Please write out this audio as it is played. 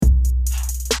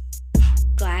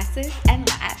Glasses and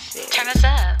lashes. Turn us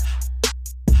up.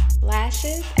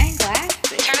 Lashes and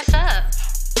glasses. Turn us up.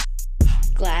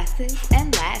 Glasses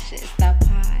and lashes. The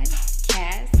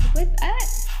podcast with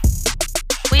us.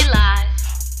 We live.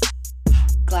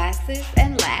 Glasses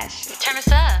and lashes. Turn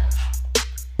us up.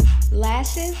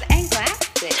 Lashes and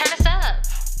glasses. Turn us up.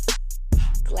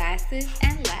 Glasses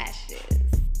and lashes.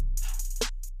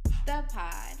 The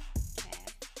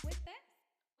podcast with us.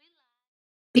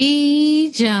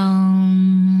 B. Jones.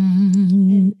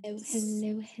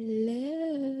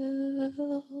 Hello.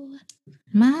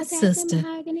 My What's sister.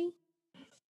 happening, Mahogany?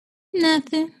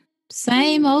 Nothing.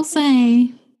 Same old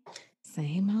same.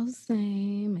 Same old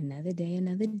same. Another day,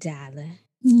 another dollar.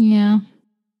 Yeah.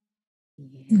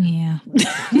 Yeah.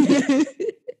 I'm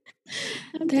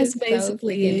That's just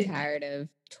basically so sick it. and tired of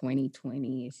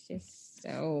 2020. It's just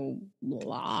so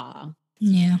blah.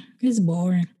 Yeah. It's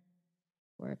boring.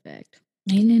 For effect.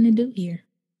 Ain't nothing to do here.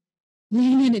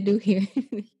 Nothing to do here.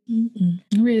 I'm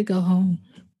ready to go home.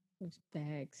 Those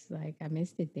facts. Like, I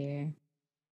missed it there.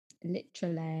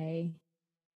 Literally.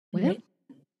 Well, Right.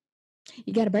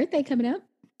 you got a birthday coming up.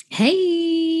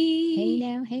 Hey. Hey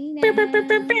now.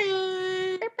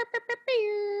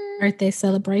 Birthday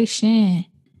celebration.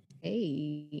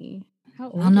 Hey. How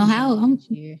old I don't know are you how. I'm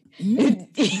this year?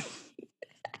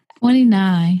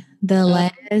 29. The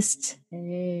last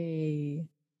Hey.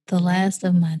 of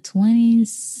my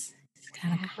 20s. It's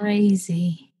kind of Wow.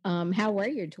 crazy. How were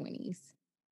your 20s?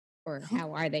 Or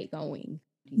how are they going?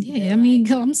 Do you Yeah, feel I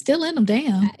mean, I'm still in them.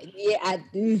 Damn. I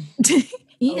do.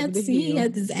 He Over had the to see. He hill.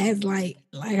 had to ask like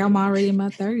I'm already in my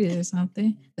 30s or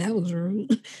something. That was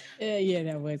rude. Yeah,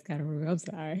 that was kind of rude. I'm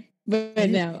sorry.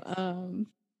 But no,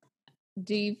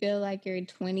 do you feel like your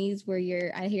 20s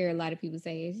were I hear a lot of people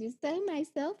say it's just my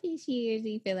selfish years. Do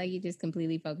you feel like you just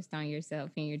completely focused on yourself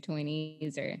in your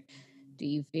 20s, or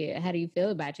how do you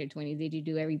feel about your 20s? Did you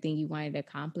do everything you wanted to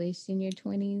accomplish in your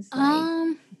 20s?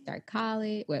 Like start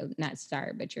college? Well, not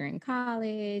start, but you're in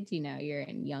college, you're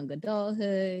in young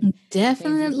adulthood.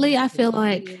 Definitely, I feel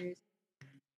like careers.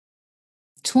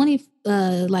 20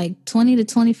 to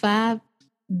 25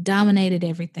 dominated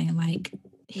everything. Like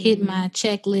hit my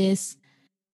checklist,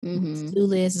 to-do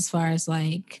list as far as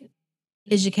like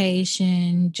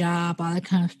education, job, all that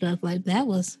kind of stuff. Like that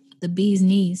was the bee's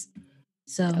knees.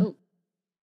 So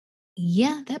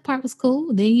yeah, that part was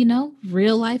cool. Then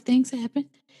real life things happen.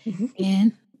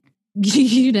 And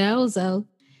so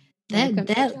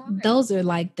those are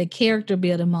like the character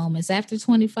building moments after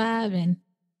 25 and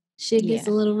shit gets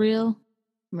a little real.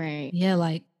 Right. Yeah,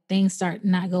 like things start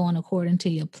not going according to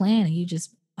your plan, and you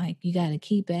just like you got to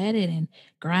keep at it and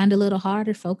grind a little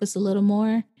harder, focus a little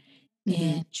more,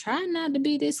 and try not to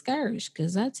be discouraged.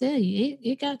 Because I tell you,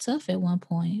 it got tough at one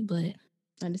point, but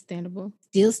understandable.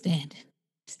 Still standing.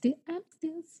 I'm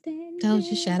still standing. Told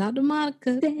you, shout out to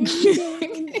Monica.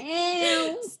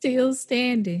 Still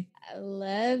standing. I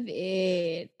love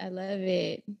it.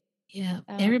 Yeah.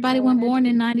 Everybody wasn't born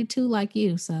in 92 like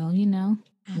you, so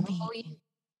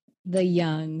the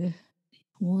young.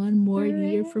 One more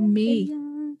year for me.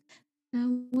 Young. I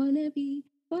wanna be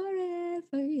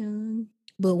forever young.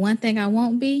 But one thing I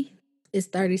won't be is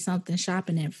 30-something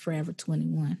shopping at Forever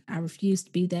 21. I refuse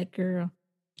to be that girl.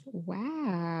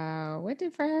 Wow. What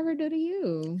did Forever do to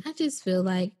you? I just feel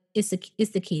like it's the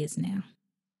kids now.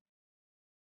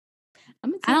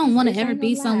 I don't want to ever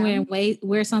be somewhere and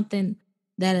wear something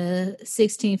that a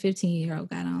 16, 15-year-old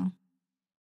got on.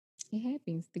 It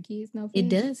happens. The kids know fashion. It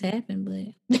does happen,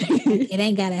 but it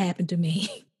ain't got to happen to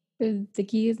me. The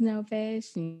kids know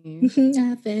fashion.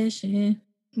 Not fashion.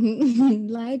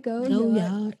 Like, oh, no,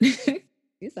 y'all.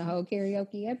 It's a whole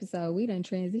karaoke episode. We done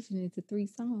transitioned into 3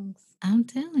 songs. I'm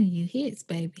telling you, hits,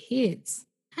 baby, hits.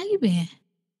 How you been?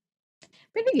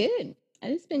 Pretty good. I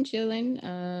just been chilling.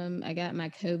 I got my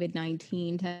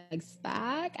COVID-19 test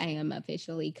back. I am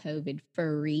officially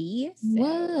COVID-free. So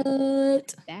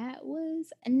what? That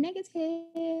was a negative.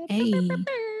 Hey.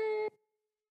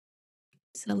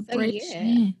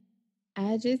 Celebration.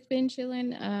 I just been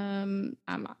chilling. I'm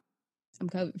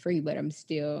COVID-free, but I'm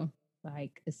still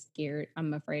like scared.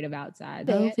 I'm afraid of outside.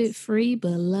 COVID-free, but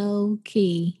low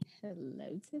key.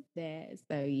 Hello to that.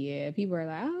 So yeah, people are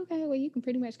like, oh, okay, well, you can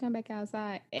pretty much come back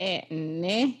outside. Nah.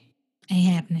 Ain't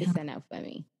happening. It's a no for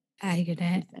me. I hear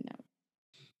that. It's a no.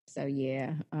 So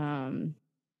yeah.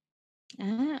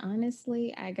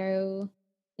 Honestly, I go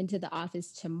into the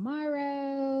office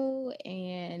tomorrow,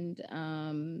 and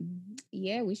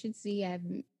we should see. I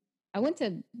went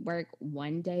to work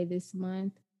one day this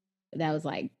month. That was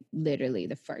like literally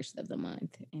the first of the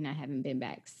month, and I haven't been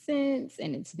back since,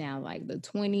 and it's now like the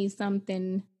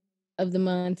 20-something of the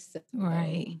month. So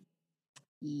right.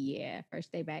 Yeah,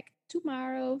 first day back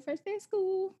tomorrow, first day of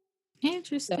school. So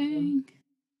Interesting.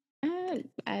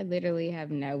 I literally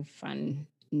have no fun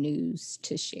news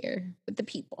to share with the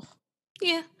people.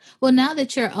 Yeah. Well, now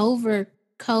that you're over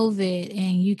COVID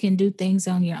and you can do things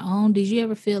on your own, did you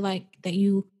ever feel like that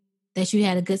you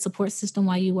had a good support system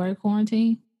while you were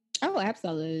quarantined? Oh,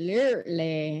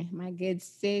 absolutely. My good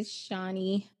sis,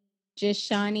 Shawnee, just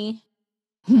Shawnee.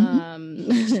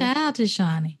 Shout out to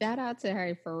Shawnee. Shout out to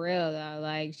her for real though.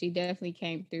 Like she definitely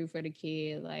came through for the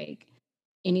kid. Like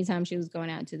anytime she was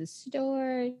going out to the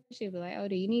store, she'd be like, "Oh,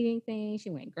 do you need anything?" She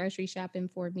went grocery shopping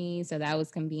for me, so that was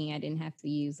convenient. I didn't have to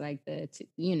use like the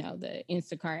the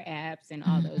Instacart apps and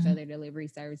all those other delivery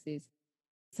services.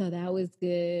 So that was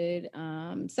good.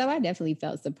 So I definitely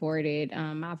felt supported.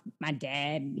 My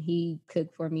dad, he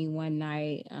cooked for me one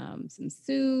night, some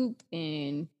soup,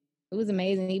 and it was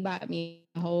amazing. He bought me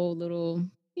a whole little,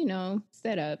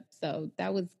 setup. So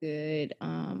that was good.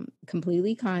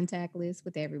 Completely contactless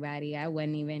with everybody. I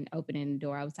wasn't even opening the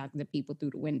door. I was talking to people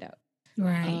through the window.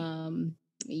 Right.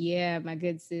 Yeah, my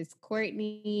good sis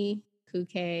Courtney,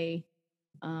 Kuke,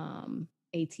 ATL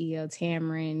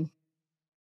Tamron,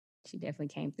 she definitely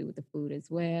came through with the food as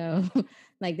well.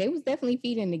 Like they was definitely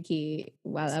feeding the kid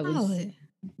while I was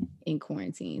in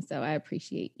quarantine. So I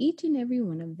appreciate each and every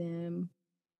one of them.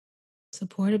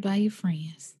 Supported by your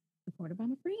friends. Supported by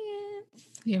my friends.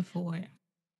 Here for it.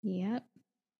 Yep.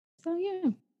 So yeah.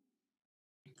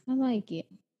 I like it.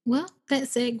 Well, that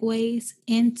segues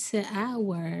into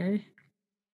our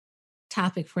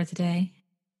topic for today.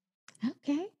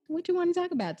 Okay. What you want to talk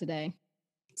about today?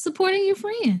 Supporting your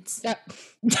friends.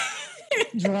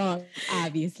 Drunk,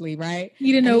 obviously, right?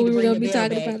 You didn't know we were going to be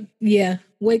talking about. Yeah,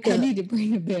 wake up. I need to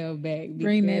bring the bell back.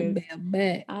 Bring that bell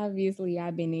back. Obviously,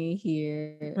 I've been in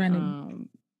here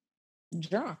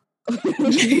drunk.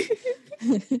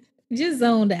 Just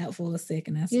zoned out for a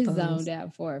second, I suppose. Just zoned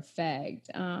out for a fact.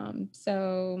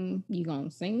 So you gonna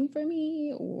sing for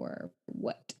me or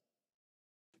what?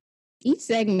 Each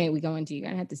segment we go into, you're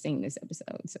gonna have to sing this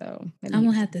episode. So I'm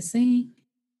gonna have to sing.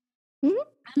 Mm-hmm.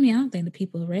 I mean, I don't think the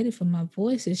people are ready for my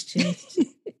voice. It's just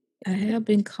I have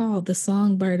been called the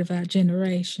songbird of our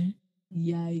generation.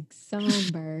 Yikes,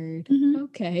 songbird. Mm-hmm.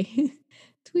 Okay.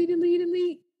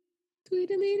 Tweedledee,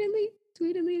 tweedledee,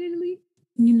 tweedledee.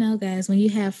 You know, guys, when you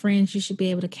have friends, you should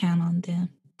be able to count on them.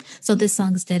 So this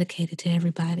song is dedicated to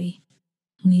everybody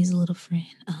who needs a little friend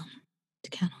to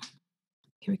count on.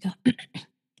 Here we go.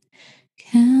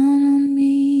 Count on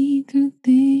me through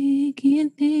thick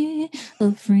and thin,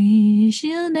 a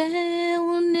friendship that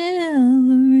will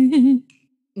never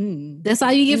end. That's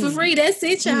all you get for free. That's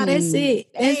it, y'all. That's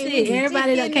it. That's it.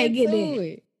 Everybody that can't get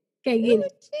that. Can't get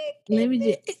it. Let me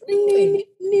just.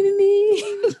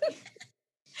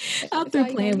 I'm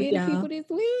through playing with y'all. People this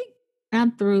week.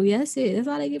 I'm through. Yeah, that's it. That's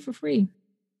all they get for free.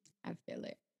 I feel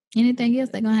it. Anything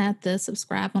else, they're going to have to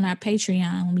subscribe on our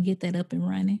Patreon when we get that up and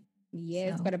running.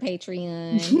 Yes, for the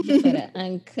Patreon, for the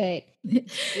uncut,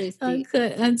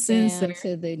 uncensored,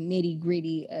 to the nitty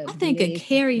gritty of. I think a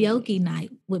karaoke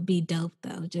night would be dope,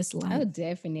 though. Just like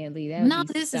definitely.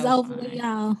 This is over with,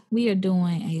 y'all. We are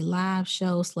doing a live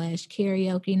show /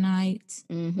 karaoke night. As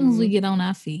soon as we get on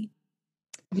our feet,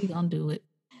 we gonna do it.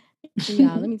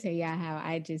 Y'all, let me tell y'all how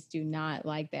I just do not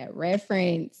like that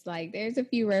reference. Like, there's a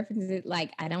few references.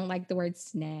 Like, I don't like the word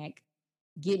snack.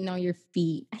 Getting on your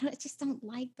feet. I just don't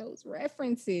like those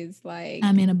references. Like,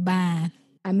 I'm in a bind.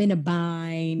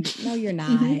 No, you're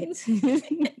not. You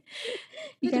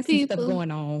got some stuff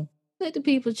going on. Let the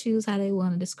people choose how they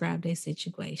want to describe their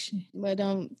situation. Well,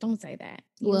 don't say that.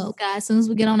 Well, guys, as soon as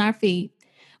we get on our feet,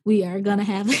 we are gonna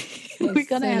have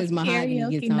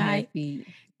karaoke night.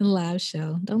 Live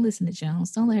show. Don't listen to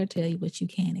Jones. Don't let her tell you what you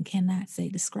can and cannot say.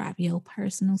 Describe your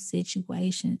personal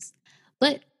situations.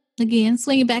 But again,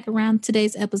 swinging back around,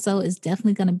 today's episode is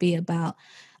definitely going to be about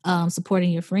supporting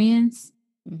your friends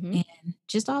and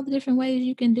just all the different ways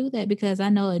you can do that. Because I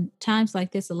know at times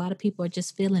like this, a lot of people are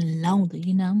just feeling lonely.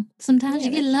 You know, sometimes you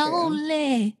get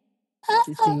lonely.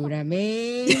 You see what I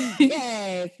mean?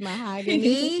 Yes,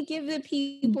 Mahogany. Give the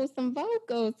people some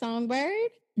vocals, Songbird.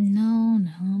 No.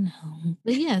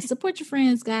 But yeah, support your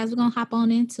friends, guys. We're gonna hop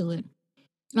on into it.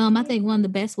 I think one of the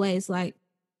best ways, like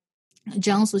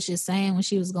Jones was just saying when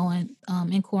she was going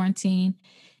in quarantine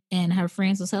and her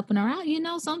friends was helping her out,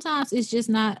 sometimes it's just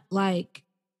not like,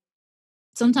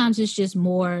 sometimes it's just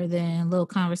more than a little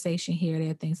conversation here,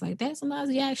 there, things like that.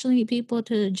 Sometimes you actually need people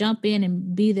to jump in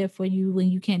and be there for you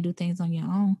when you can't do things on your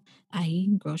own, i.e.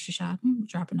 grocery shopping,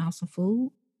 dropping off some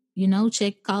food,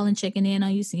 checking in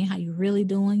on you, seeing how you're really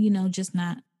doing, just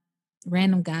not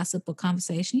random gossip or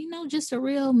conversation, just a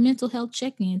real mental health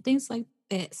check-in, things like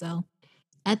that. So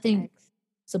I think Facts.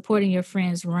 supporting your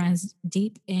friends runs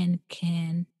deep and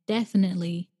can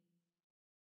definitely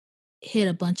hit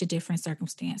a bunch of different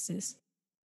circumstances.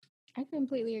 I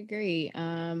completely agree.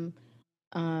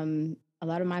 A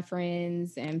lot of my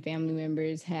friends and family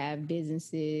members have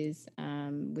businesses.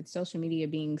 With social media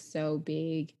being so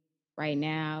big right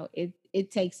now,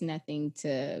 it takes nothing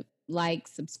to like,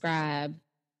 subscribe,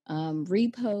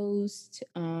 repost.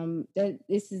 That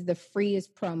this is the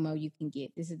freest promo you can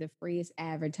get. This is the freest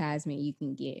advertisement you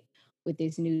can get with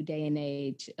this new day and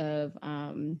age of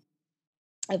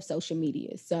social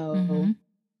media. So, Mm-hmm.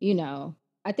 you know,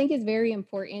 I think it's very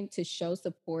important to show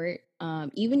support,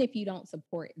 even if you don't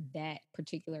support that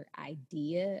particular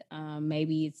idea.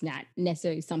 Maybe it's not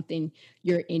necessarily something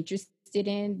you're interested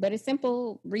in, but a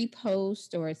simple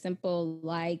repost or a simple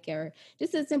like, or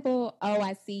just a simple, oh,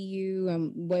 I see you,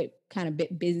 and what kind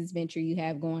of business venture you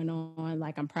have going on.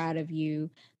 Like, I'm proud of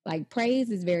you. Like, praise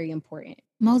is very important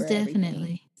Most for everything.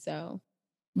 definitely. So,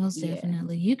 Most yeah.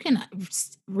 definitely. You can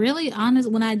really honest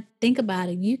when I think about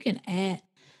it, you can add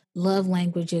love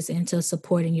languages into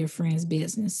supporting your friends'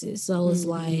 businesses. So it's Mm-hmm.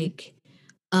 like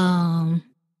um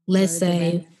let's Words of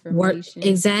say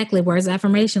affirmation. words of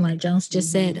affirmation like Jones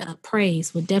just said, Mhm.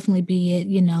 praise would definitely be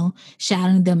it,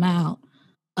 shouting them out.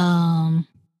 Um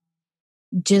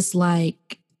just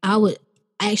like I would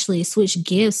actually switch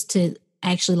gifts to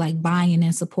actually like buying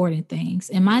and supporting things.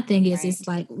 And my thing is, Right. it's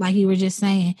like you were just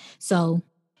saying. So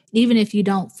even if you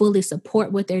don't fully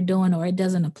support what they're doing or it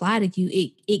doesn't apply to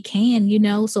you, it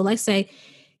can, So let's say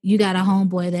you got a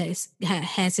homeboy that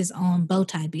has his own bow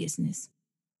tie business.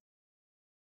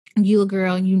 You a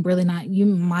girl, you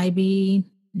might be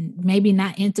maybe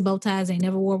not into bow ties, ain't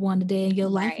never wore one a day in your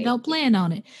life, Right. don't plan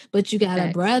on it. But you got a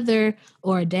Facts. brother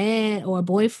or a dad or a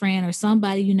boyfriend or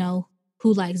somebody,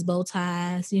 who likes bow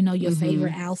ties, your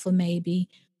favorite Mhm. alpha maybe.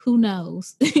 Who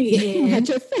knows? Not And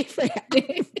your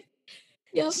favorite.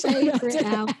 your Shout out favorite to the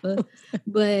alpha. house.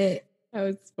 But That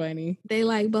was funny. they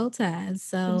like bow ties.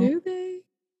 So Do they?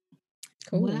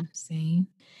 what Cool. I've seen.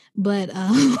 But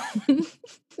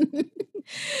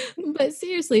but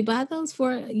seriously, buy those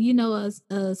for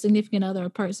a significant other, a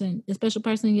person, a special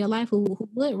person in your life who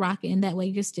would rock it, and that way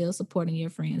you're still supporting your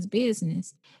friend's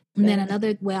business. And then Facts.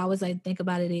 another way I always like think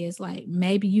about it is like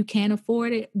maybe you can't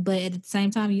afford it, but at the same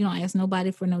time you don't ask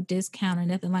nobody for no discount or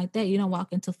nothing like that. You don't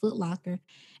walk into Foot Locker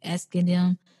asking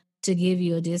them to give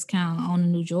you a discount on the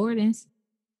new Jordans.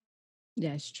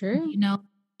 That's true. you know.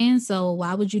 And so,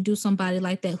 why would you do somebody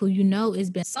like that who it's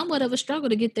been somewhat of a struggle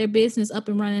to get their business up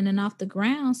and running and off the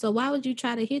ground? So, why would you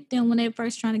try to hit them when they're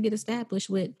first trying to get established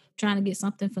with trying to get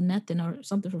something for nothing or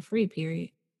something for free? Period.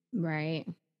 Right.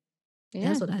 Yeah.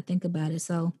 That's what I think about it.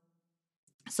 So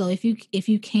if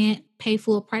you can't pay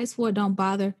full price for it, don't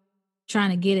bother trying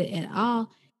to get it at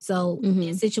all. So in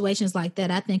Mhm. situations like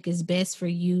that, I think it's best for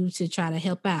you to try to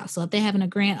help out. So if they're having a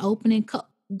grand opening,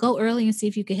 go early and see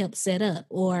if you can help set up,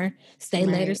 or stay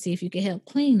later, Right. see if you can help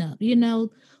clean up, or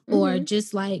Mhm.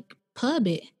 just like pub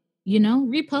it,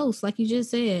 repost like you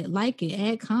just said, like it,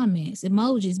 add comments,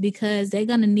 emojis, because they're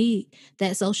gonna need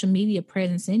that social media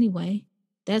presence anyway.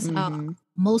 That's how Mhm.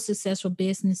 most successful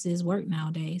businesses work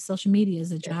nowadays. Social media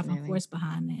is a driving Definitely. force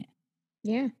behind that.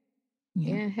 Yeah.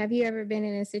 Yeah. Yeah. Have you ever been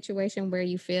in a situation where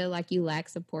you feel like you lack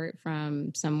support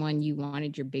from someone you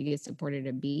wanted your biggest supporter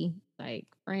to be, like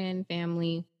friend,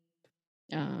 family,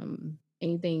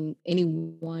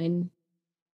 anyone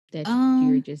that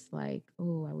you're Um. just like,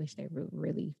 oh, I wish they would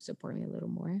really support me a little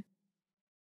more?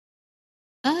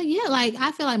 Yeah. Like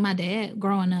I feel like my dad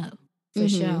growing up, for Mhm.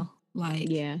 sure. Like,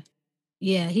 Yeah.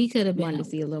 yeah, he could have been Wanted to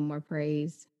see a little more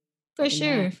praise for in that.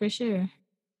 sure, for sure.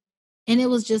 And it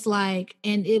was just like,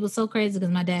 and it was so crazy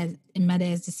because my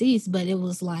dad's deceased, but it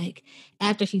was like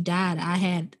after he died, I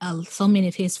had so many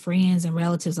of his friends and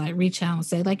relatives like reach out and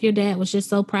say like, your dad was just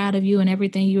so proud of you and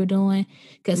everything you were doing,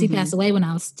 because he passed Mhm. away when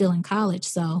I was still in college.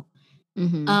 So,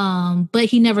 Mhm. but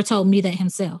he never told me that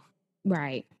himself.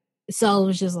 Right. So it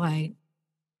was just like,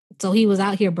 so he was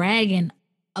out here bragging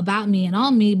about me and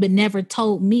on me, but never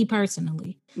told me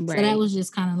personally. So that Right. was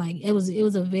just kind of like it was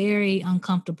a very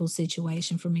uncomfortable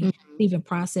situation for me to Mhm. even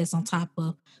process on top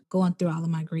of going through all of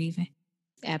my grieving.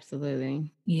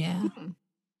 Absolutely. Yeah. Hmm.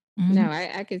 No,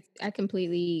 Mhm. I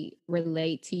completely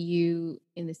relate to you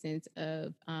in the sense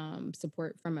of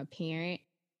support from a parent.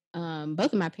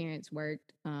 Both of my parents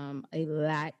worked a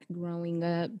lot growing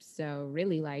up, so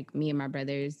really like me and my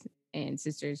brothers and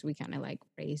sisters, we kind of like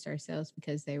raised ourselves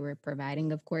because they were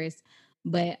providing, of course.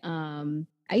 But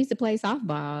I used to play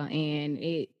softball, and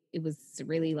it was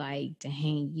really like,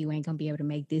 dang, you ain't gonna be able to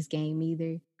make this game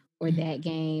either, or Mhm. that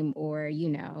game, or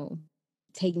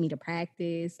take me to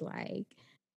practice, like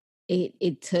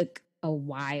it took a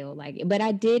while. Like, but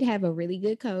I did have a really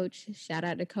good coach. Shout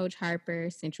out to Coach Harper,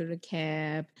 Central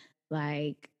DeKalb.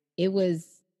 Like,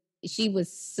 she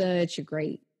was such a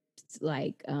great,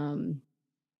 like,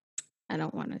 I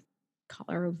don't want to call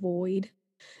her a void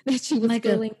that she was Like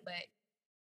filling, but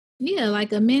yeah,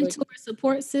 like a mentor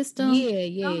support system.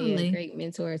 yeah, Totally. great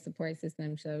mentor support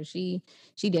system. So she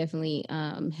definitely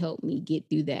helped me get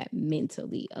through that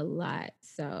mentally a lot.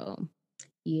 So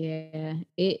yeah,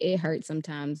 it hurts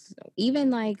sometimes. Even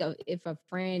like if a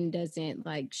friend doesn't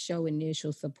like show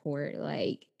initial support,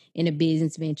 like in a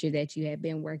business venture that you have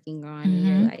been working on, and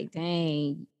you're Mhm. like,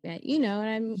 dang, you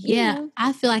know, Yeah,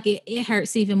 I feel like it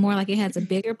hurts even more, like it has a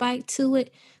bigger bite to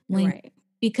it when right,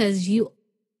 because you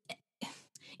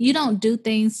don't do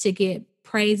things to get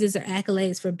praises or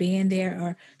accolades for being there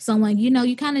or someone,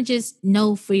 you kind of just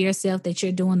know for yourself that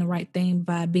you're doing the right thing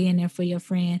by being there for your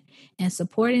friend and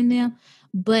supporting them.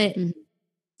 But Mhm.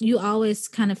 you always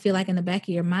kind of feel like in the back of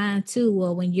your mind too,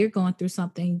 well, when you're going through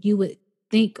something, you would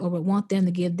think or would want them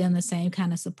to give them the same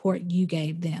kind of support you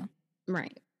gave them.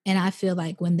 Right, And I feel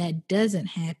like when that doesn't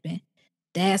happen,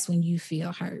 that's when you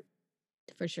feel hurt.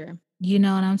 for sure. You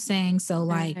know what I'm saying? So I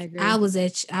like agree. I was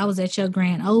at your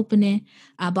grand opening.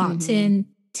 I bought Mhm.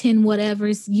 10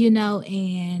 whatevers,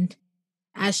 and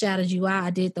I shouted you out. I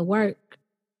did the work.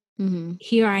 Mhm.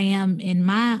 Here I am in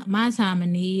my time of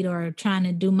need or trying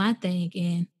to do my thing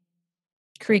and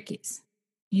crickets.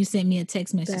 You sent me a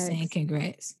text message saying Facts.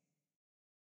 congrats.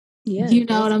 Yeah, You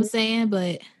know what that's I'm real. saying?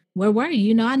 But where were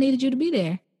you? I needed you to be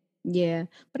there. Yeah,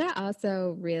 but I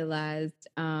also realized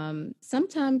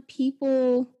sometimes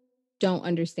people don't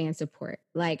understand support.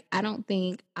 Like, I don't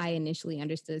think I initially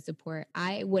understood support.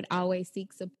 I would always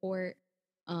seek support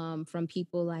from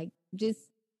people, like, just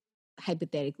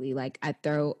hypothetically, like I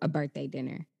throw a birthday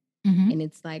dinner Mm-hmm. and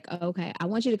it's like, okay, I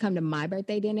want you to come to my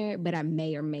birthday dinner, but I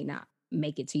may or may not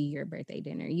make it to your birthday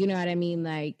dinner. You know what I mean?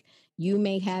 Like, you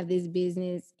may have this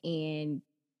business and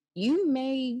you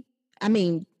may, I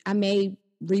may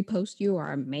repost you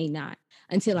or I may not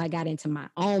until I got into my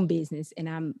own business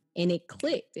and it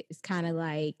clicked. It's kind of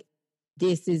like,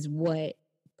 this is what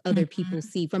other people Mm-hmm.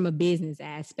 see from a business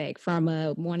aspect, from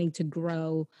a wanting to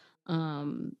grow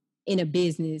um, in a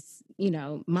business,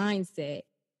 mindset.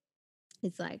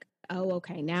 It's like, oh,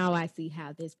 okay, now I see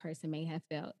how this person may have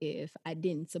felt if I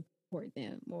didn't support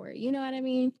them, or you know what I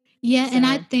mean? Yeah, and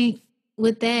I So, think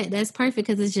with that's perfect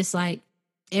because it's just like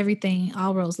everything,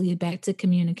 all roads lead back to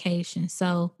communication.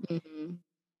 So mhm,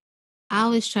 I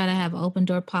always try to have open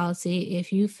door policy.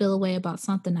 If you feel a way about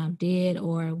something I did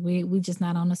or we just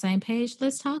not on the same page,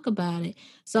 let's talk about it.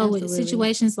 So with absolutely.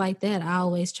 situations like that, I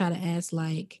always try to ask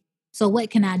like, so what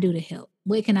can I do to help?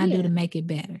 What can I do Yeah. to make it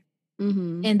better?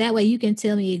 Mm-hmm. And that way you can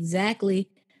tell me exactly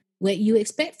what you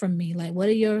expect from me. Like what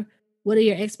are your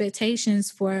expectations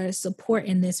for support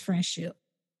in this friendship?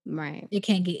 Right. It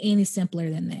can't get any simpler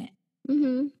than that,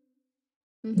 Mm-hmm.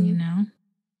 you Mm-hmm. know?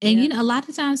 And Yep. a lot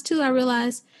of times too, I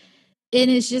realize and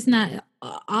it's just not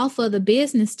off of the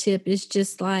business tip. It's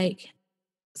just like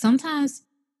sometimes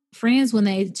friends, when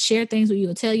they share things with you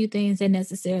or tell you things, they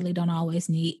necessarily don't always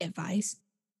need advice.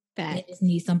 They just Facts.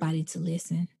 need somebody to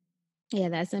listen. Yeah,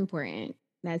 that's important.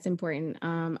 That's important.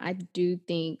 I do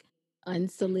think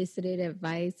unsolicited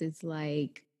advice is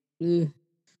like, ugh,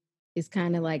 it's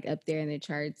kind of like up there in the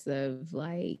charts of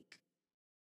like,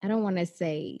 I don't want to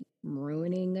say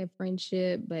ruining a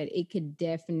friendship, but it could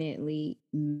definitely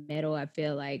meddle, I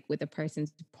feel like, with a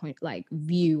person's point, like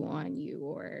view on you,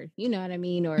 or you know what I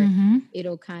mean? Or Mm-hmm.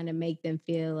 it'll kind of make them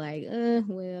feel like,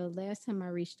 well, last time I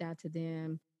reached out to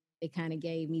them, they kind of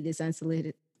gave me this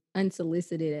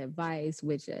unsolicited advice,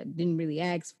 which I didn't really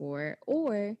ask for.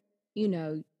 Or, you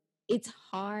know, it's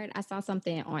hard. I saw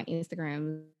something on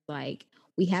Instagram like,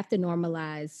 we have to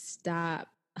normalize stop.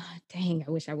 Dang,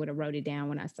 I wish I would have wrote it down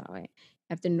when I saw it.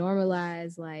 Have to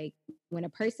normalize, like, when a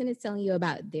person is telling you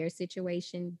about their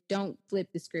situation, don't flip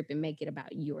the script and make it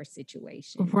about your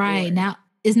situation. Right. Or Now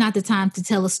it's not the time to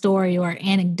tell a story or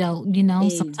anecdote,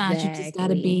 Sometimes you just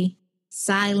gotta exactly. be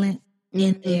silent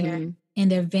Mm-hmm. in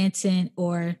their venting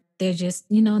or they're just,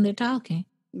 and they're talking.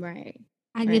 Right.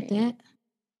 I get Right. that.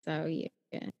 So yeah.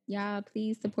 Y'all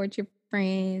please support your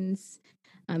friends.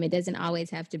 It doesn't always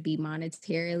have to be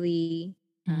monetarily.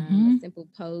 A Mm-hmm. simple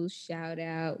post, shout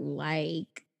out,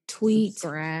 like, Tweet,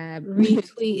 subscribe, retweet,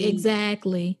 tweet.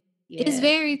 exactly. It's Yeah.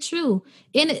 very true.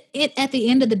 And it at the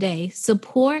end of the day,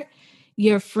 support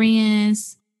your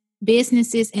friends,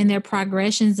 businesses, and their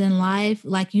progressions in life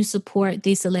like you support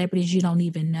these celebrities you don't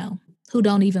even know, who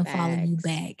don't even follow you Facts.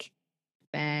 back.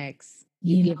 Facts.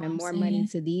 You You know what giving I'm more money saying?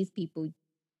 to these people,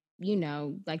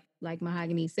 like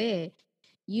Mahogany said,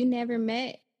 you never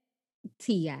met.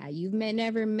 T.I. You've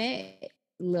never met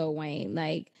Lil Wayne.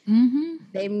 Like, Mm-hmm.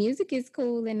 their music is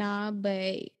cool and all,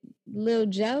 but Lil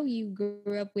Joe you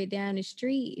grew up with down the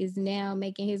street is now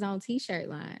making his own t-shirt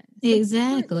line. Support Lil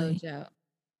Exactly. Joe.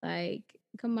 Like,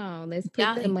 come on, let's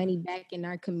put the Y'all, money back in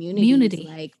our communities. community.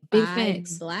 Like, Big buy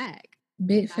facts. black.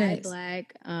 Big Buy facts.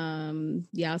 black.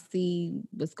 Y'all see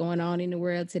what's going on in the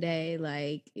world today.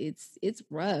 Like, it's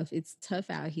rough. It's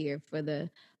tough out here for the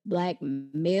black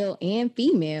male and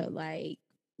female. Like,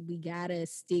 we gotta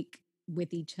stick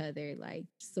with each other, like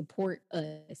support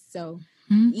us. So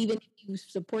even if you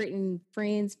supporting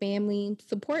friends, family,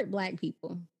 support black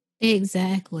people.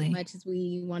 Exactly. As much as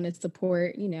we want to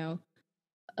support,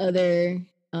 other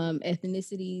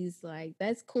ethnicities, like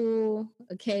that's cool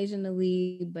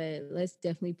occasionally, but let's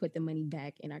definitely put the money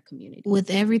back in our community. With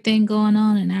everything going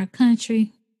on in our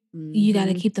country, you got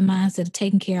to keep the mindset of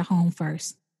taking care of home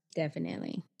first.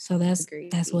 Definitely. So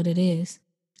that's what it is.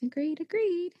 Agreed.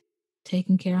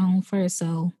 Taking care of home first.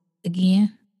 So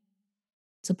again,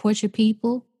 support your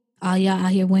people. All y'all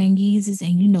out here wearing Yeezys,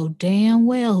 and you know damn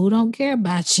well who don't care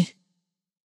about you.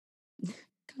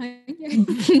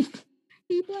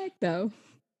 He black though.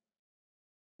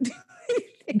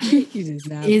 You just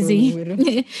not is he? With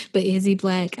him. But is he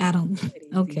black? I don't.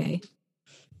 Okay.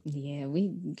 Yeah,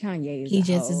 Kanye is. He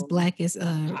just as black as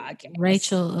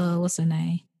Rachel. What's her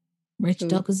name? Rachel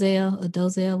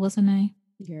Dolezal. What's her name?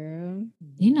 Girl,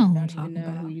 you know who I'm talking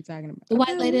about. Who you talking about? The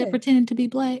white lady that pretended to be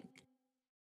black.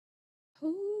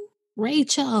 Who?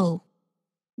 Rachel.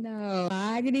 No,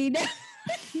 I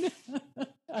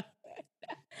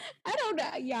don't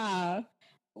know, y'all.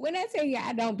 When I tell you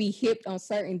I don't be hip on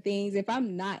certain things, if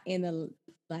I'm not in the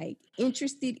like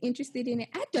interested in it,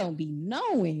 I don't be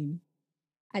knowing.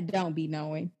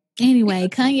 Anyway,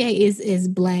 Kanye is as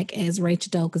black as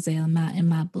Rachel Dolezal in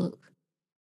my book.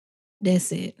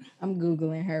 That's it. I'm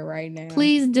Googling her right now.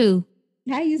 Please do.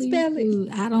 How you spell it?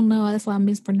 I don't know. That's why I'm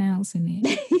mispronouncing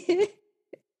it.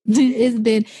 It's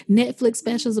been Netflix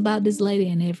specials about this lady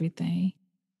and everything.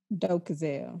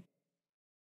 Dolezal.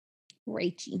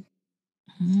 Rachie.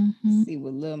 Mm-hmm. See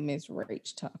what little Miss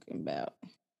Rach talking about.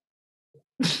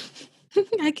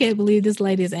 I can't believe this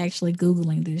lady is actually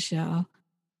Googling this, y'all.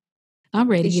 I'm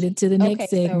ready to get into the next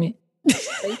segment.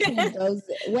 So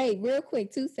wait, real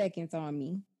quick, 2 seconds on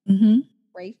me. Mm-hmm.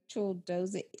 Rachel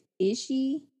Dolezal, is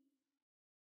she?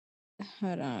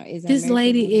 Hold on. This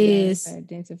lady is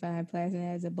identified plastic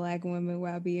as a black woman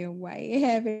while being white,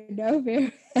 having no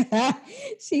fear.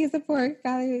 She supports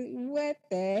college. What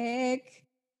the heck?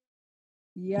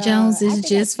 Yeah, Jones is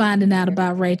just finding out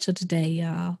about Rachel today,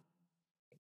 y'all.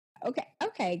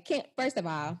 Okay. First of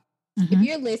all, if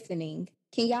you're listening,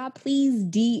 can y'all please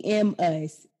DM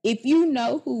us if you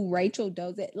know who Rachel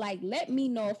Dolezal? Like, let me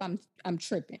know if I'm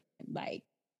tripping. Like,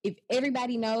 if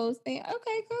everybody knows, then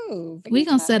okay, cool. We're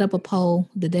gonna set up a poll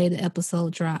the day the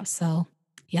episode drops, so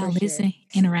y'all listen,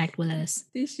 interact with us.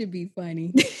 This should be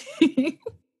funny.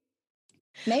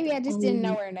 Maybe I just didn't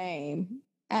know her name.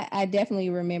 I definitely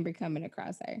remember coming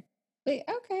across her. But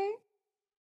okay.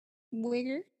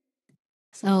 Wigger.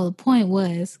 So the point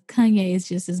was, Kanye is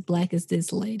just as black as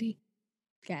this lady.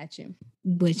 Gotcha.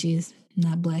 Which is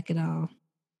not black at all.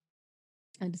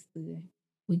 Understood.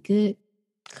 We good?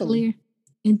 Cool. Clear?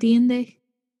 Entiende?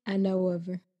 I know of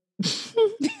her.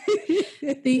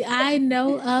 The I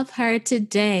know of her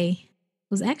today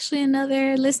was actually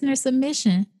another listener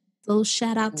submission. So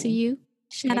shout out to you.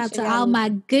 Shout out to all my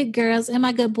good girls and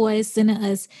my good boys sending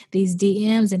us these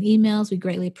DMs and emails. We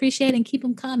greatly appreciate it and keep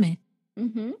them coming.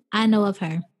 Mm-hmm. I know of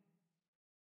her.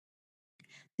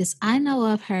 This I know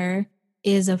of her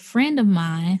is a friend of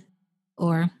mine,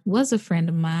 or was a friend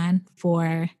of mine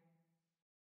for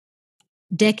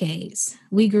decades.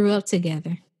 We grew up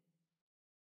together.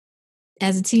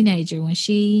 As a teenager, when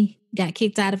she got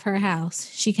kicked out of her house,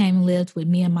 she came and lived with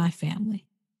me and my family.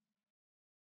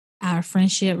 Our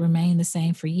friendship remained the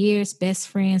same for years. Best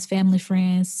friends, family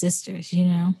friends, sisters, you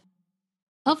know.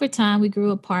 Over time, we grew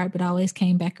apart, but always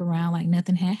came back around like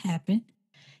nothing had happened.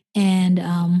 And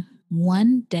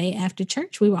one day after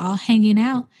church, we were all hanging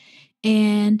out.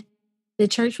 And the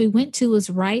church we went to was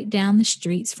right down the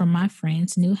streets from my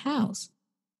friend's new house.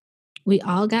 We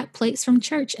all got plates from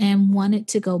church and wanted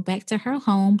to go back to her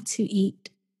home to eat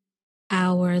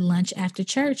our lunch after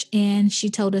church. And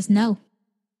she told us no.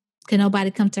 Could nobody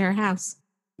come to her house?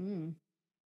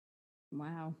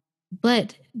 Wow.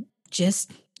 But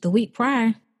just the week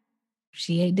prior,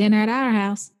 she ate dinner at our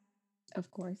house.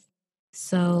 Of course.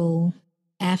 So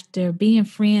after being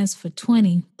friends for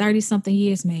 30-something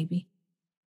years maybe,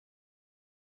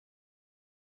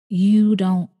 you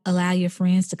don't allow your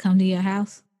friends to come to your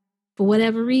house for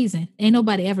whatever reason. Ain't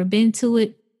nobody ever been to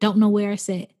it, don't know where it's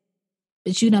at.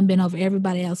 But you done been over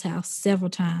everybody else's house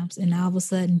several times, and all of a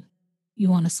sudden you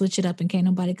want to switch it up and can't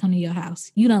nobody come to your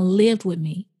house. You done lived with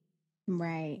me.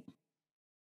 Right.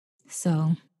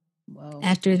 So Whoa.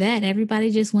 after that,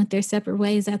 everybody just went their separate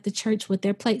ways at the church with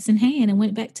their plates in hand and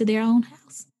went back to their own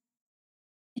house.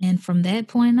 And from that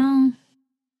point on,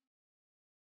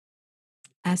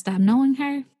 I stopped knowing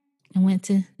her and went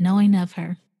to knowing of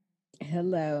her.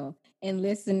 Hello. And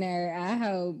listener, I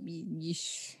hope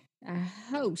I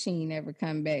hope she ain't never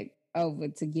come back over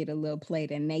to get a little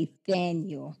plate of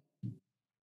Nathaniel,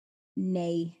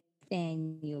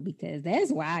 because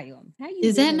that's wild. How you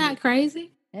Is that living not with- cray?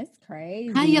 That's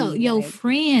crazy. How your like,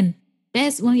 friend,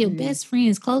 one of your best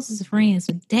friends, closest friends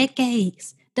for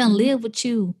decades, done live with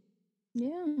you,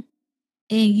 yeah.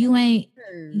 and you ain't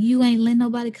letting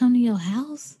nobody come to your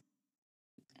house?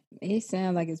 It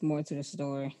sounds like it's more to the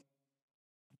story.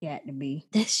 Got to be.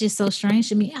 That's just so strange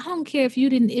to me. I don't care if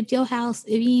you ain't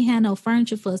had no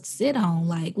furniture for us to sit on.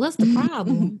 Like, what's the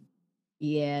problem?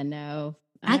 Yeah, no.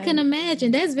 I can imagine.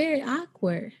 That's very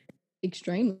awkward.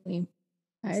 Extremely.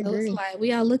 I So agree. it's like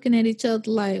we all looking at each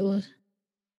other like, well,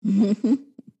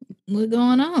 what's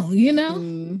going on? You know?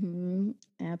 Mm-hmm.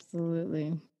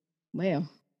 Absolutely. Well,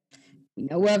 we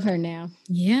know of her now.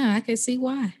 Yeah, I can see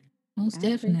why. Most I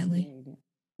definitely. appreciate it.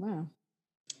 Wow.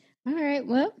 All right.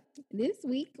 Well, this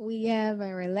week we have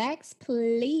a relax,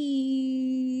 please.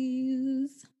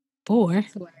 For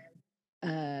To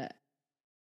our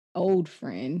old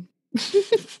friend.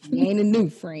 He ain't a new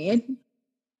friend.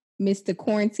 Mr.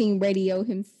 Quarantine Radio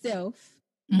himself,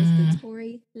 Mr.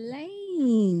 Tory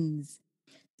Lanez.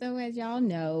 So as y'all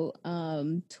know,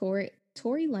 Tory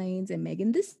Lanez and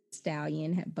Megan Thee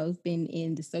Stallion have both been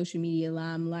in the social media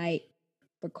limelight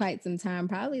for quite some time,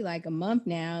 probably like a month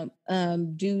now,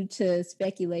 due to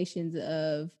speculations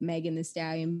of Megan Thee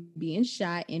Stallion being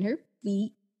shot in her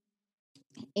feet.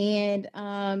 And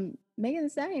Megan Thee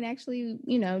Stallion actually,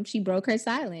 she broke her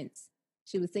silence.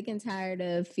 She was sick and tired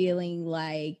of feeling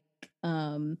like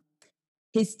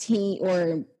his team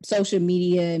or social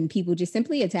media and people just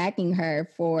simply attacking her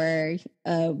for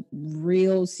a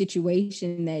real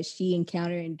situation that she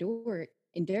endured.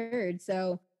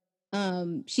 So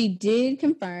she did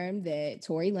confirm that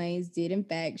Tory Lanez did in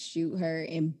fact shoot her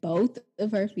in both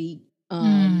of her feet.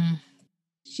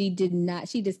 She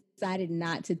decided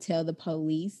not to tell the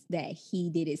police that he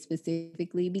did it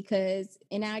specifically because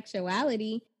in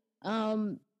actuality,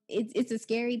 it's a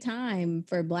scary time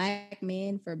for Black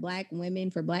men, for Black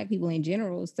women, for Black people in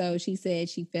general. So she said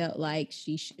she felt like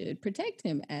she should protect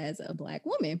him as a Black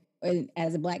woman or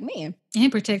as a Black man. And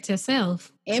protect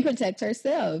herself.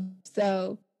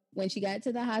 So when she got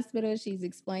to the hospital, she's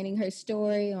explaining her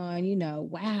story on,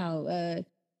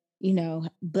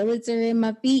 bullets are in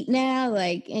my feet now.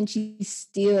 And she's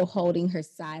still holding her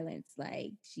silence.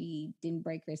 Like she didn't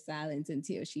break her silence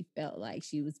until she felt like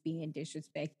she was being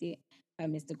disrespected by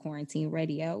Mr. Quarantine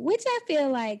Radio, which I feel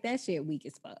like that shit weak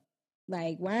as fuck.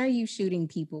 Like, why are you shooting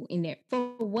people in there?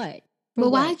 For what? But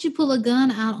why'd you pull a gun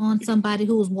out on somebody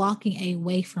who was walking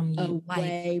away from you?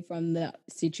 Away from the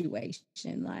situation.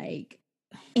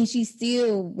 And she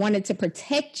still wanted to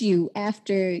protect you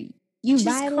after you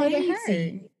violated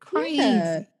her. Crazy.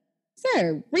 Yeah.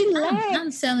 Sir, relax.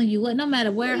 I'm telling you what, no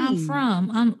matter where I'm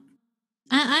from,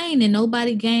 I ain't in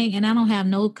nobody gang and I don't have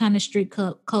no kind of street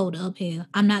code up here.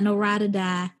 I'm not no ride or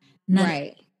die.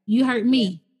 Right. You hurt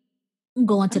me. I'm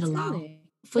going to the law.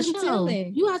 For sure.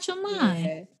 Telling. You out your mind.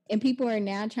 Yeah. And people are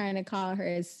now trying to call her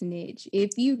a snitch.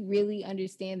 If you really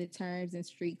understand the terms and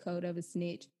street code of a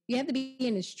snitch, you have to be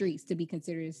in the streets to be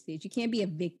considered a snitch. You can't be a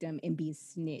victim and be a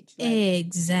snitch.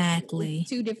 Exactly.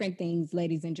 Two different things,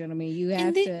 ladies and gentlemen. You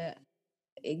have to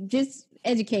just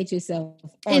educate yourself.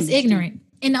 It's ignorant.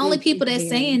 And the only people that's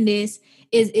saying this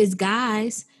is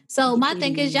guys. So my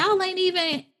thing is y'all ain't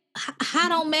even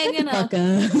hot on Megan.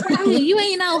 You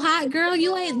ain't no hot girl.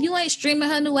 You ain't streaming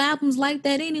her new albums like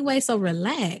that anyway. So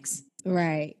relax.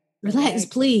 Right. Relax,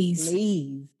 please.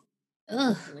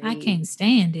 Ugh, please. I can't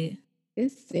stand it.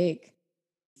 It's sick.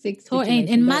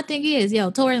 And my thing is,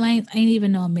 Tory Lanez ain't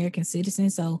even no American citizen.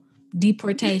 So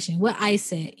deportation. What I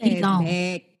said, he gone.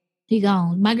 Back. He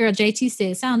gone. My girl JT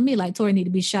said, sound to me like Tory need to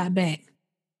be shot back.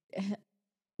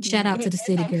 Shout out to the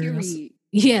city girls. Period.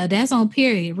 Yeah, that's on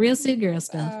period. Real city girl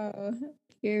stuff.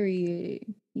 Period.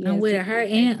 Yes, I'm with her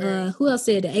and who else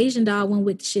said the Asian doll went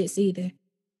with the shits either.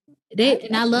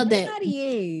 I love that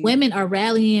women are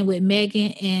rallying with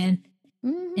Megan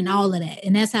and all of that.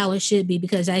 And that's how it should be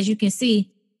because as you can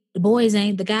see,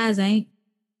 the guys ain't.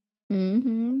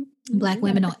 Mm-hmm. Black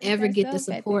women don't ever get the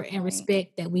support and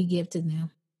respect that we give to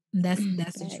them. That's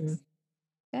the truth.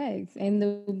 Thanks. And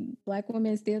the black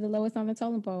woman is still the lowest on the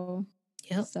totem pole.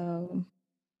 Yep. So,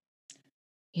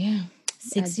 yeah, I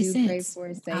 60 do pray cents. for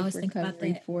a I safe always think about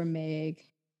recovery that. for Meg.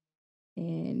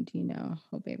 And,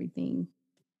 hope everything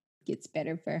gets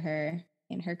better for her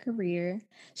in her career.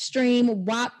 Stream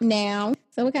WAP now.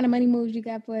 So, what kind of money moves you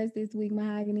got for us this week,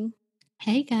 Mahogany?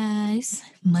 Hey guys,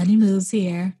 Money Moves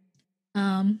here.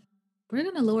 We're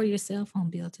gonna lower your cell phone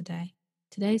bill today.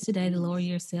 Today's the day to lower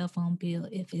your cell phone bill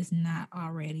if it's not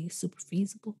already super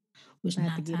feasible, which About to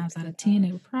 9 get it times out of cut 10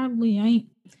 off. it probably ain't.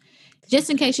 Just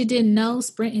in case you didn't know,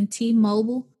 Sprint and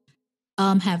T-Mobile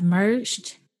have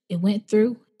merged. It went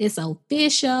through. It's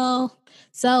official.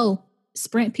 So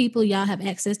Sprint people, y'all have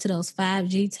access to those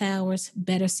 5G towers,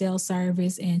 better cell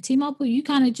service, and T-Mobile, you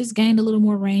kind of just gained a little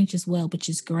more range as well, which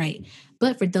is great.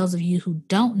 But for those of you who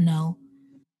don't know,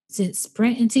 since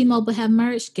Sprint and T-Mobile have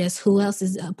merged, guess who else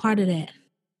is a part of that?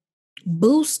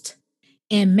 Boost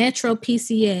and Metro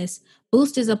PCS.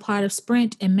 Boost is a part of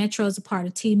Sprint and Metro is a part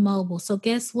of T-Mobile. So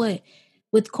guess what?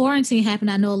 With quarantine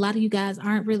happening, I know a lot of you guys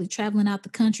aren't really traveling out the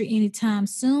country anytime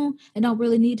soon and don't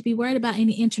really need to be worried about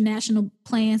any international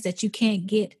plans that you can't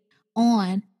get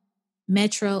on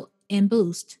Metro and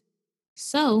Boost.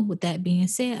 So with that being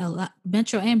said,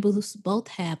 Metro and Boost both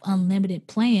have unlimited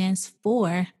plans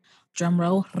for,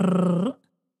 drumroll,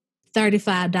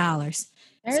 $35.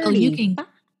 So you can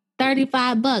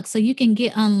 35 bucks. So you can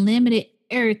get unlimited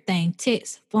everything,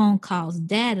 text, phone calls,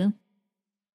 data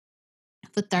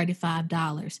for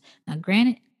 $35. Now,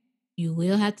 granted, you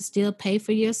will have to still pay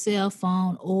for your cell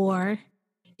phone, or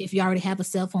if you already have a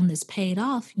cell phone that's paid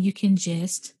off, you can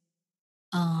just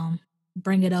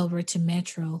bring it over to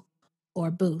Metro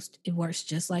or Boost. It works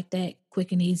just like that,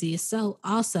 quick and easy. So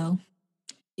also,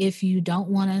 if you don't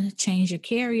want to change your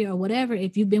carrier or whatever,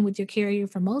 if you've been with your carrier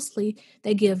for mostly,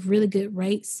 they give really good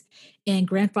rates and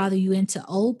grandfather you into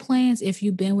old plans if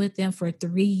you've been with them for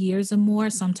 3 years or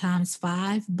more, sometimes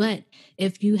 5. But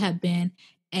if you have been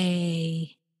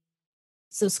a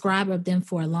subscriber of them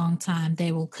for a long time,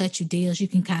 they will cut you deals. You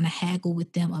can kind of haggle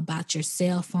with them about your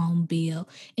cell phone bill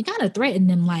and kind of threaten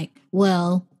them like,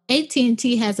 well,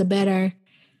 AT&T has a better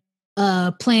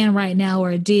plan right now or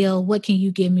a deal. What can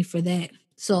you give me for that?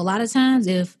 So a lot of times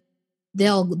if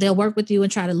they'll work with you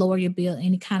and try to lower your bill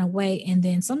any kind of way, and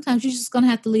then sometimes you're just going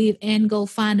to have to leave and go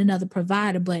find another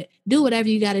provider, but do whatever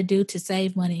you got to do to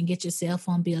save money and get your cell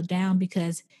phone bill down,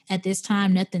 because at this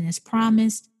time nothing is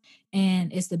promised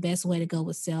and it's the best way to go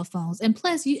with cell phones. And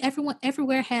plus, everyone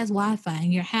everywhere has Wi-Fi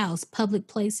in your house, public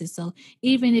places. So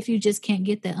even if you just can't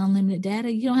get that unlimited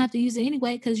data, you don't have to use it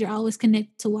anyway because you're always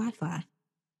connected to Wi-Fi.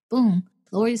 Boom.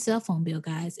 Lower your cell phone bill,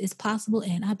 guys. It's possible,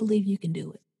 and I believe you can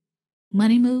do it.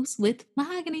 Money Moves with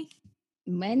Mahogany.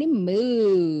 Money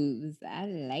moves. I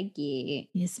like it.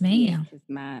 Yes, ma'am. Because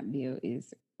my bill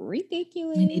is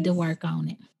ridiculous. You need to work on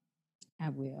it. I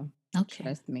will. Okay.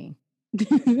 Trust me.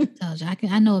 Told you,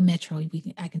 I know a Metro.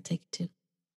 I can take it to.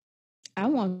 I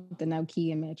want the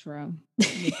Nokia Metro with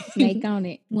the snake on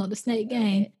it. Want the snake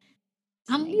game?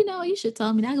 You should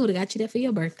tell me. I would have got you that for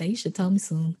your birthday. You should tell me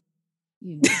soon.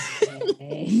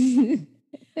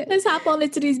 Let's hop on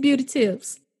into these beauty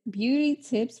tips. Beauty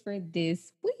tips for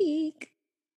this week.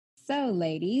 So,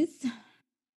 ladies,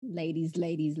 I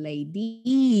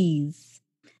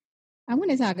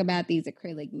want to talk about these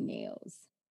acrylic nails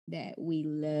that we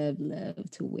love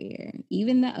to wear.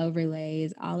 Even the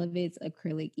overlays, all of it's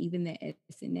acrylic, even the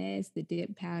SNS, the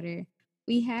dip powder.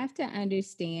 We have to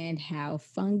understand how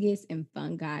fungus and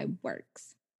fungi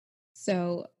works.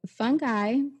 So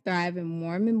fungi thrive in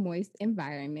warm and moist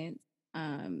environments.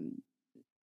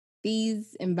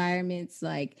 These environments,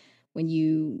 like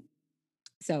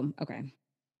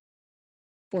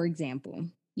for example,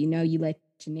 you let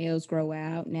your nails grow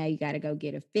out. Now you got to go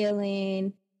get a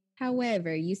fill-in.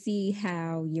 However, you see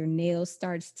how your nail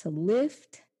starts to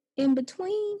lift in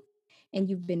between, and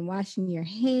you've been washing your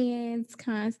hands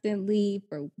constantly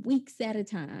for weeks at a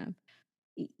time.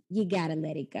 You got to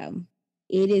let it go.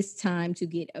 It is time to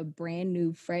get a brand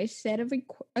new, fresh set of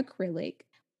acrylic,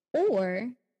 or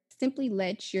simply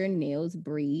let your nails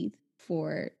breathe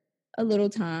for a little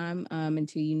time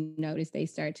until you notice they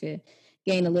start to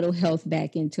gain a little health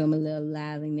back into them, a little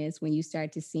liveliness. When you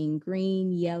start to see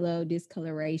green, yellow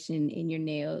discoloration in your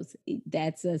nails,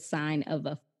 that's a sign of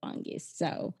a fungus.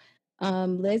 So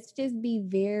let's just be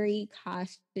very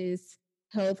cautious,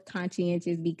 health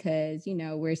conscientious, because,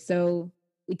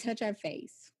 we touch our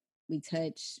face. We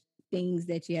touch things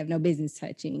that you have no business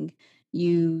touching.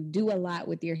 You do a lot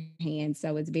with your hands.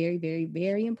 So it's very, very,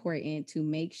 very important to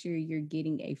make sure you're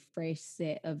getting a fresh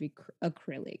set of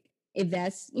acrylic, if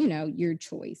that's, your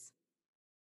choice.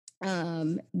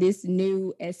 This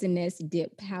new SNS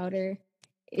dip powder,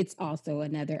 it's also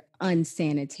another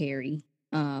unsanitary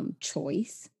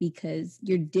choice because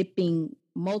you're dipping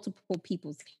multiple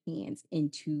people's hands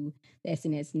into the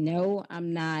SNS. No,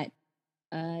 I'm not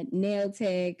a nail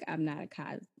tech. I'm not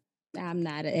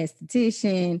an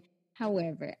esthetician.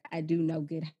 However, I do know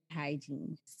good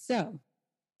hygiene. So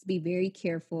be very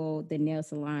careful the nail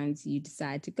salons you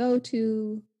decide to go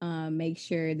to. Make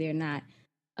sure they're not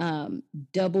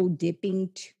double dipping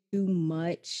too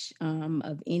much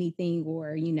of anything,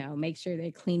 or make sure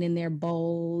they're cleaning their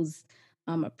bowls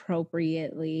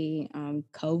appropriately.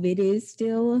 COVID is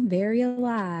still very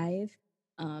alive.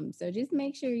 So just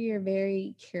make sure you're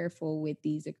very careful with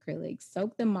these acrylics.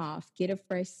 Soak them off, get a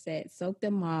fresh set, soak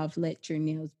them off, let your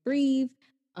nails breathe,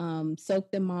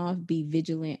 soak them off, be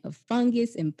vigilant of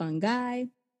fungus and fungi,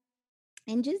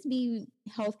 and just be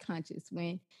health conscious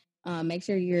when make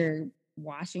sure you're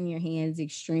washing your hands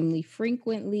extremely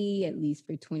frequently, at least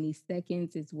for 20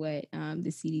 seconds is what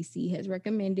the CDC has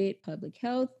recommended, public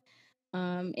health.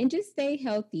 And just stay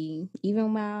healthy,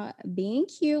 even while being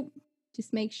cute.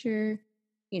 Just make sure,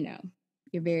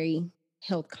 you're very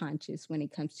health conscious when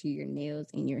it comes to your nails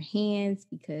and your hands,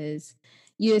 because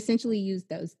you essentially use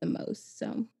those the most.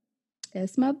 So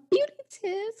that's my beauty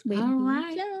tips with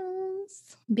B.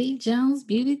 Jones. B. Jones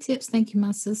Beauty Tips. Thank you,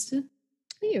 my sister.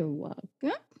 You're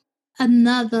welcome.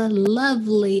 Another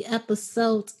lovely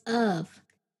episode of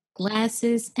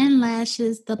Glasses and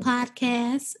Lashes, the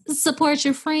podcast. Support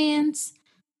your friends.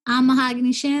 I'm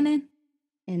Mahogany Shannon.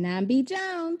 And I'm B.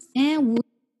 Jones. And